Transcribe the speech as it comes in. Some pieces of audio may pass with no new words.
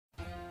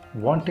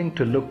Wanting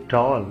to look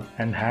tall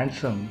and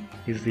handsome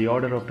is the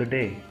order of the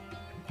day.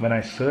 When I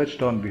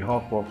searched on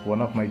behalf of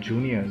one of my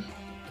juniors,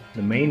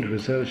 the main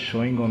results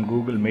showing on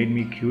Google made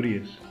me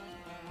curious.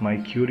 My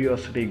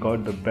curiosity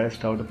got the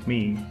best out of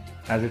me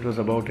as it was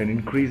about an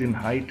increase in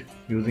height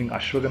using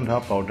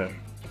Ashwagandha powder.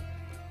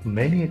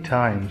 Many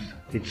times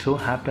it so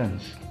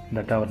happens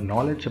that our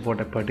knowledge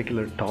about a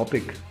particular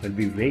topic will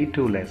be way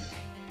too less.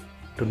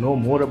 To know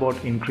more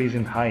about increase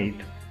in height,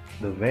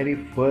 the very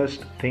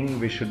first thing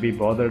we should be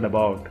bothered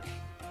about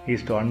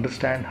is to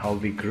understand how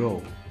we grow.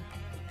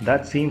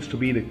 That seems to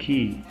be the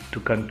key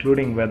to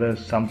concluding whether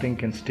something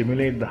can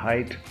stimulate the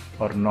height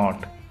or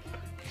not.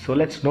 So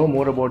let's know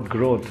more about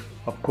growth,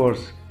 of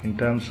course, in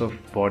terms of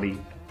body.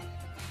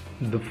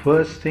 The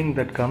first thing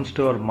that comes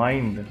to our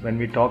mind when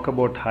we talk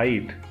about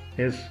height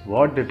is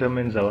what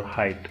determines our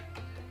height.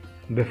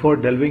 Before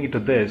delving into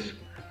this,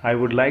 I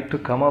would like to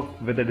come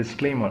up with a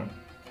disclaimer.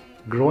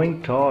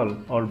 Growing tall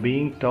or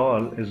being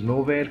tall is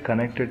nowhere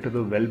connected to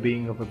the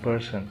well-being of a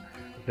person.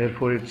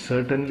 Therefore, it's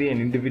certainly an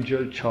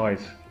individual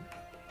choice.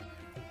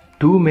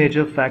 Two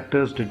major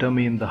factors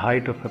determine the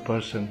height of a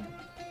person: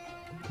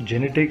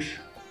 genetics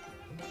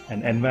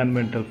and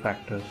environmental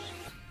factors.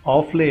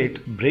 Of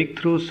late,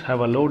 breakthroughs have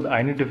allowed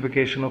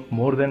identification of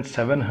more than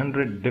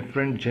 700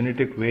 different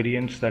genetic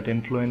variants that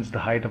influence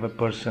the height of a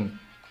person.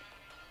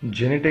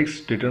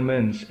 Genetics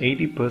determines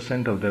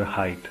 80% of their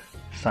height.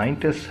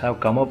 Scientists have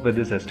come up with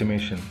this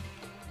estimation.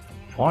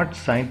 What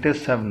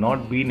scientists have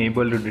not been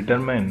able to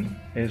determine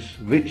is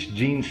which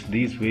genes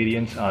these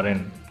variants are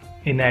in.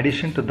 In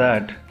addition to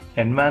that,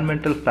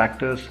 environmental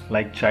factors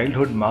like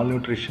childhood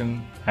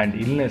malnutrition and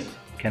illness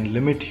can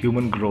limit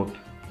human growth.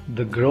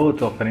 The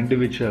growth of an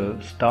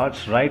individual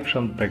starts right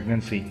from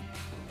pregnancy.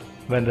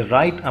 When the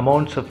right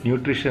amounts of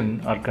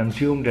nutrition are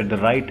consumed at the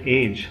right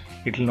age,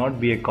 it will not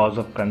be a cause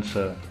of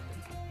concern.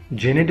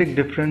 Genetic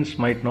difference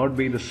might not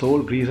be the sole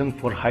reason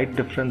for height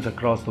difference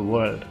across the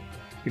world.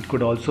 It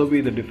could also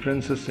be the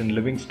differences in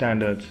living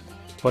standards.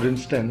 For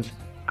instance,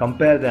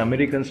 compare the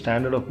American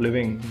standard of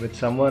living with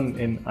someone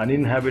in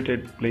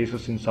uninhabited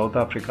places in South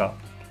Africa.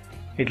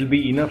 It will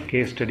be enough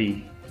case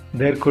study.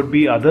 There could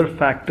be other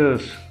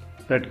factors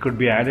that could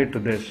be added to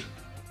this: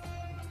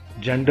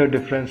 gender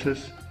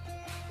differences,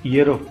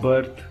 year of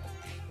birth,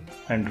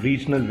 and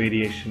regional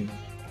variation.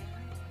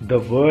 The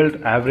world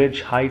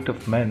average height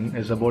of men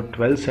is about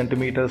 12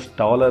 centimeters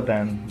taller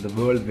than the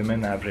world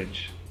women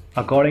average.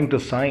 According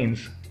to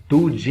science,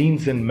 two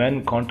genes in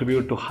men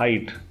contribute to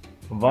height,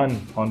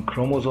 one on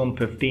chromosome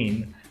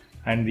 15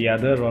 and the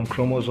other on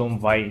chromosome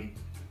Y.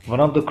 One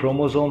of the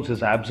chromosomes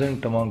is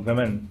absent among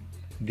women.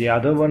 The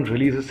other one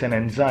releases an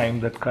enzyme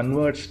that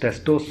converts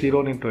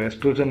testosterone into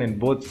estrogen in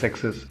both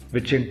sexes,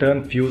 which in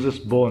turn fuses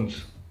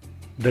bones.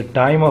 The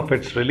time of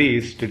its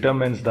release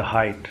determines the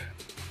height.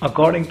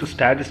 According to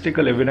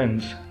statistical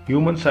evidence,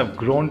 humans have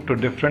grown to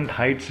different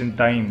heights in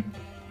time.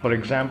 For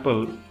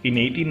example, in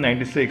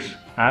 1896,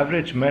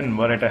 average men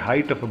were at a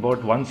height of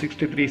about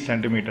 163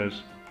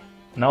 centimeters.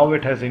 Now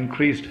it has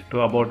increased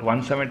to about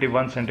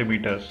 171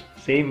 centimeters.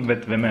 Same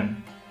with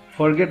women.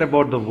 Forget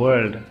about the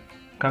world.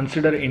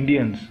 Consider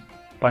Indians.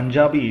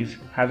 Punjabis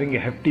having a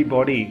hefty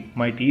body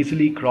might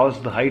easily cross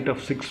the height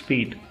of 6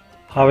 feet.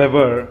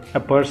 However, a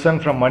person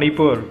from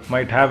Manipur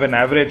might have an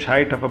average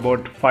height of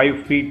about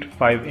 5 feet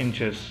 5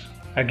 inches.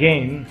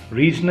 Again,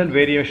 regional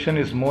variation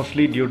is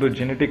mostly due to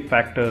genetic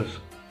factors.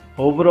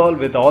 Overall,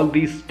 with all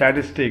these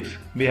statistics,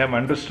 we have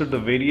understood the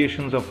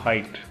variations of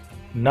height.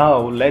 Now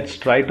let's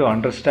try to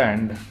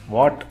understand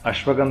what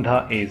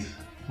Ashwagandha is.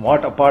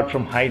 What apart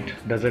from height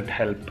does it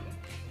help?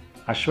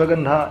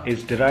 Ashwagandha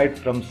is derived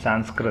from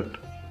Sanskrit.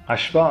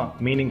 Ashwa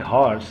meaning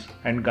horse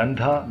and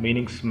Gandha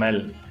meaning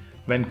smell.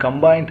 When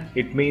combined,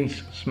 it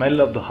means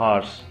smell of the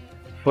horse.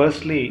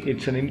 Firstly,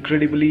 it's an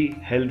incredibly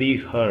healthy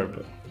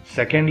herb.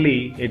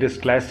 Secondly, it is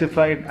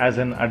classified as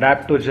an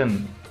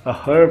adaptogen, a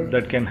herb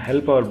that can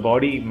help our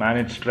body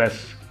manage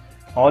stress.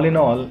 All in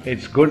all,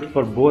 it's good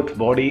for both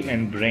body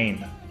and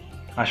brain.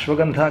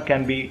 Ashwagandha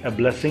can be a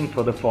blessing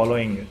for the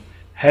following: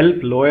 help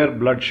lower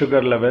blood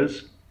sugar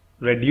levels,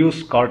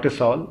 reduce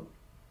cortisol,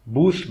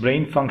 boost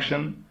brain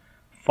function,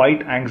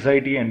 fight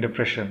anxiety and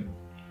depression.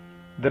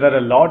 There are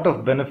a lot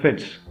of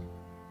benefits.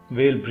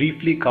 We'll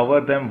briefly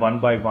cover them one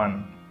by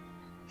one.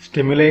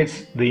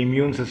 Stimulates the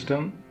immune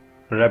system,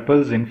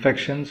 repels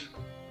infections,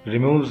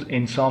 removes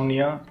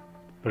insomnia,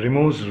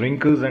 removes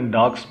wrinkles and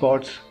dark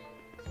spots,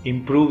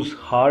 improves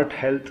heart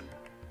health,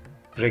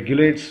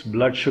 regulates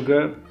blood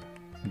sugar,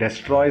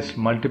 destroys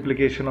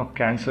multiplication of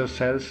cancer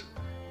cells,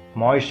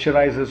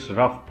 moisturizes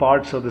rough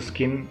parts of the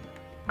skin,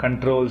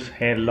 controls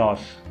hair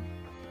loss.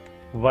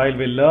 While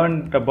we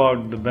learned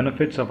about the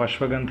benefits of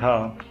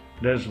Ashwagandha,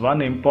 there's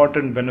one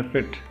important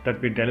benefit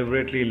that we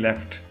deliberately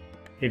left.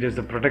 It is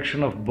the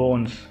protection of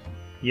bones.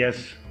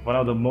 Yes, one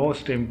of the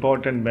most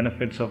important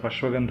benefits of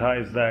Ashwagandha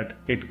is that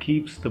it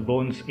keeps the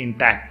bones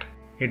intact.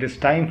 It is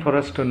time for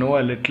us to know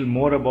a little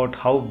more about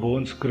how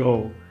bones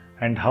grow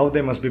and how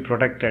they must be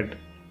protected.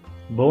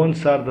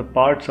 Bones are the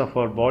parts of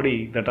our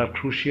body that are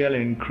crucial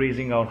in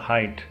increasing our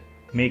height,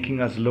 making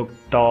us look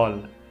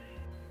tall.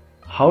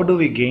 How do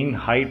we gain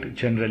height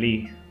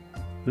generally?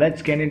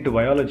 Let's get into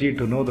biology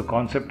to know the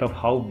concept of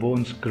how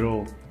bones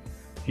grow.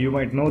 You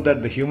might know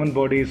that the human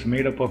body is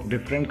made up of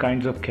different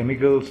kinds of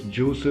chemicals,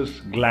 juices,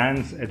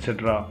 glands,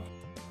 etc.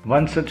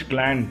 One such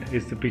gland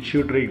is the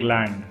pituitary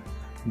gland.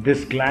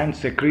 This gland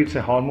secretes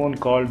a hormone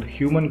called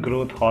human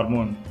growth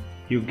hormone.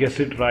 You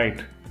guess it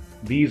right.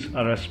 These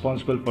are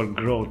responsible for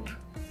growth.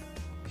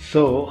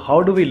 So,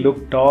 how do we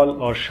look tall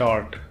or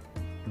short?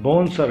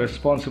 Bones are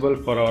responsible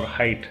for our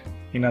height.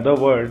 In other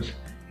words,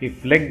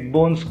 if leg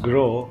bones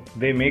grow,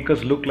 they make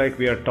us look like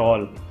we are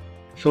tall.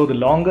 So the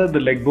longer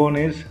the leg bone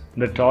is,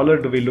 the taller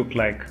do we look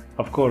like.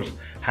 Of course,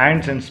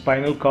 hands and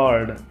spinal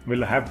cord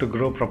will have to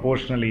grow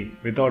proportionally,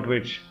 without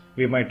which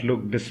we might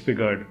look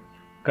disfigured.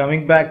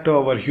 Coming back to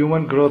our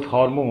human growth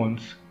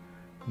hormones,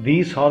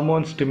 these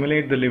hormones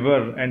stimulate the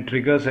liver and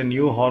triggers a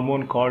new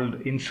hormone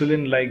called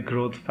insulin-like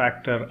growth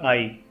factor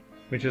I,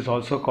 which is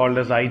also called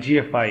as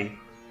IGF-I.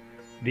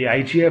 The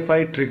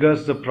IGF-I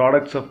triggers the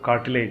products of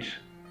cartilage,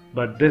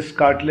 but this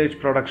cartilage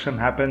production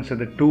happens at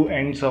the two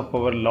ends of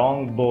our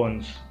long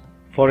bones.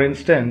 For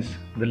instance,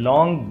 the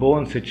long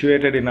bone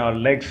situated in our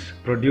legs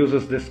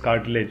produces this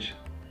cartilage,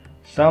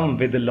 some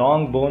with the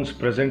long bones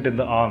present in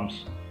the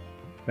arms.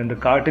 When the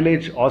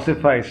cartilage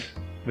ossifies,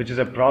 which is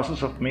a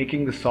process of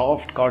making the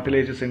soft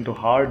cartilages into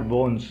hard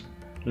bones,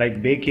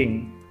 like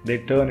baking, they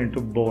turn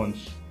into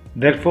bones.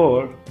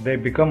 Therefore, they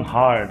become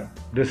hard.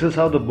 This is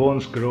how the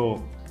bones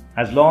grow.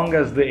 As long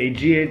as the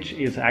AGH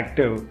is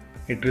active,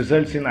 it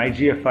results in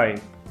IGF-I,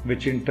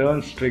 which in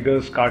turn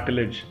triggers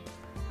cartilage.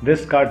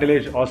 This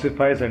cartilage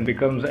ossifies and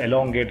becomes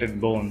elongated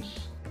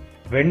bones.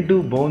 When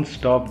do bones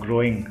stop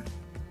growing?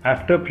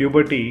 After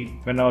puberty,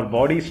 when our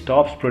body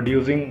stops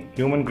producing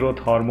human growth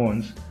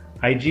hormones,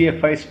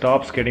 IGF-I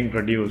stops getting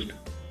produced.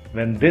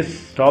 When this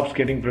stops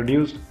getting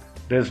produced,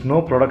 there is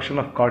no production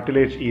of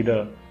cartilage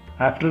either.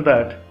 After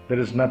that, there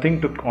is nothing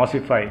to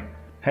ossify,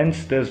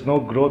 hence there is no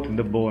growth in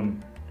the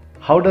bone.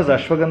 How does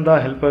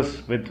Ashwagandha help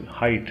us with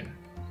height?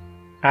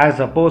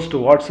 As opposed to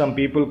what some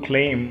people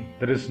claim,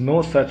 there is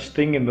no such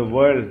thing in the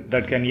world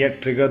that can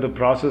yet trigger the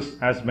process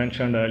as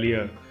mentioned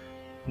earlier.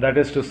 That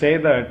is to say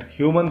that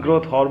human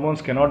growth hormones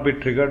cannot be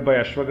triggered by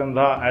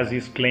Ashwagandha as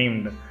is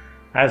claimed.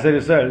 As a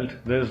result,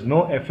 there is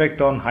no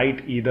effect on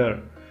height either.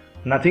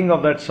 Nothing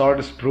of that sort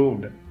is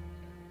proved.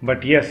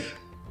 But yes,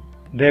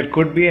 there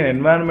could be an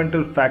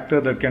environmental factor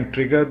that can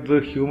trigger the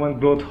human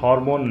growth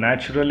hormone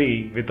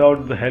naturally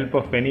without the help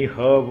of any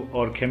herb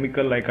or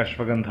chemical like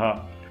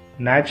Ashwagandha.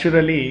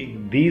 Naturally,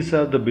 these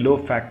are the below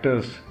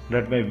factors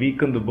that may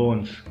weaken the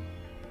bones: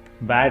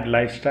 bad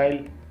lifestyle,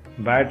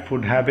 bad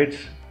food habits,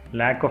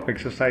 lack of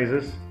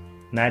exercises,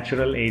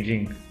 natural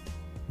aging.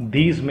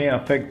 These may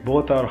affect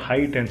both our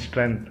height and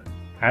strength.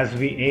 As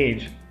we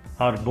age,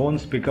 our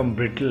bones become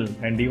brittle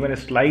and even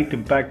a slight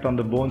impact on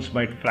the bones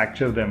might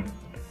fracture them.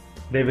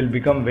 They will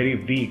become very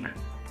weak.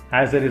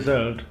 As a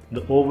result,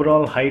 the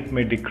overall height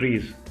may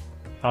decrease.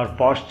 Our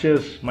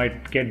postures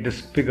might get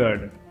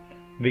disfigured.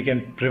 We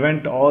can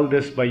prevent all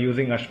this by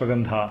using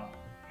Ashwagandha.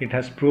 It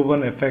has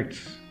proven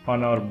effects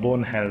on our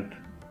bone health.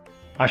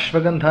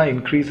 Ashwagandha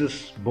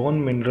increases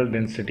bone mineral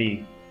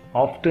density.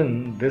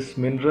 Often, this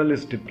mineral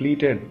is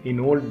depleted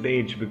in old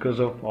age because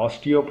of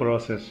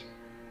osteoporosis.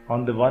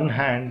 On the one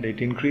hand,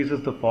 it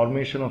increases the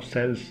formation of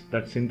cells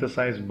that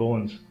synthesize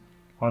bones.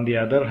 On the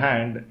other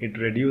hand, it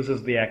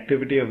reduces the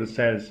activity of the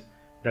cells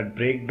that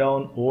break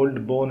down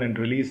old bone and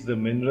release the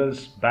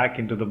minerals back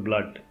into the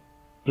blood.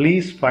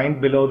 Please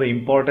find below the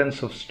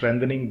importance of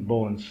strengthening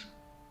bones.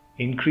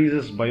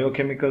 Increases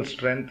biochemical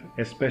strength,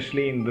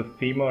 especially in the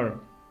femur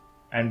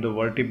and the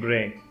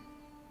vertebrae.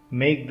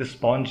 Make the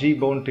spongy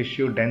bone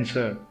tissue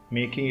denser,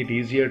 making it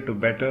easier to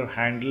better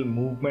handle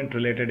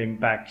movement-related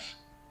impacts.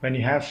 When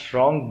you have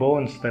strong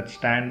bones that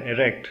stand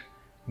erect,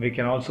 we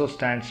can also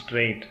stand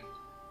straight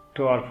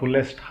to our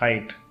fullest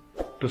height.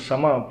 To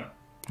sum up,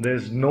 there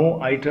is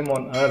no item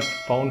on earth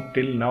found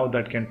till now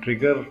that can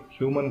trigger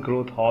human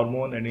growth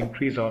hormone and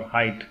increase our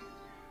height.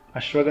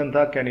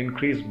 Ashwagandha can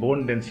increase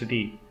bone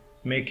density,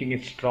 making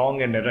it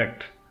strong and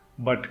erect,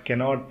 but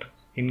cannot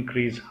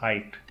increase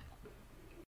height.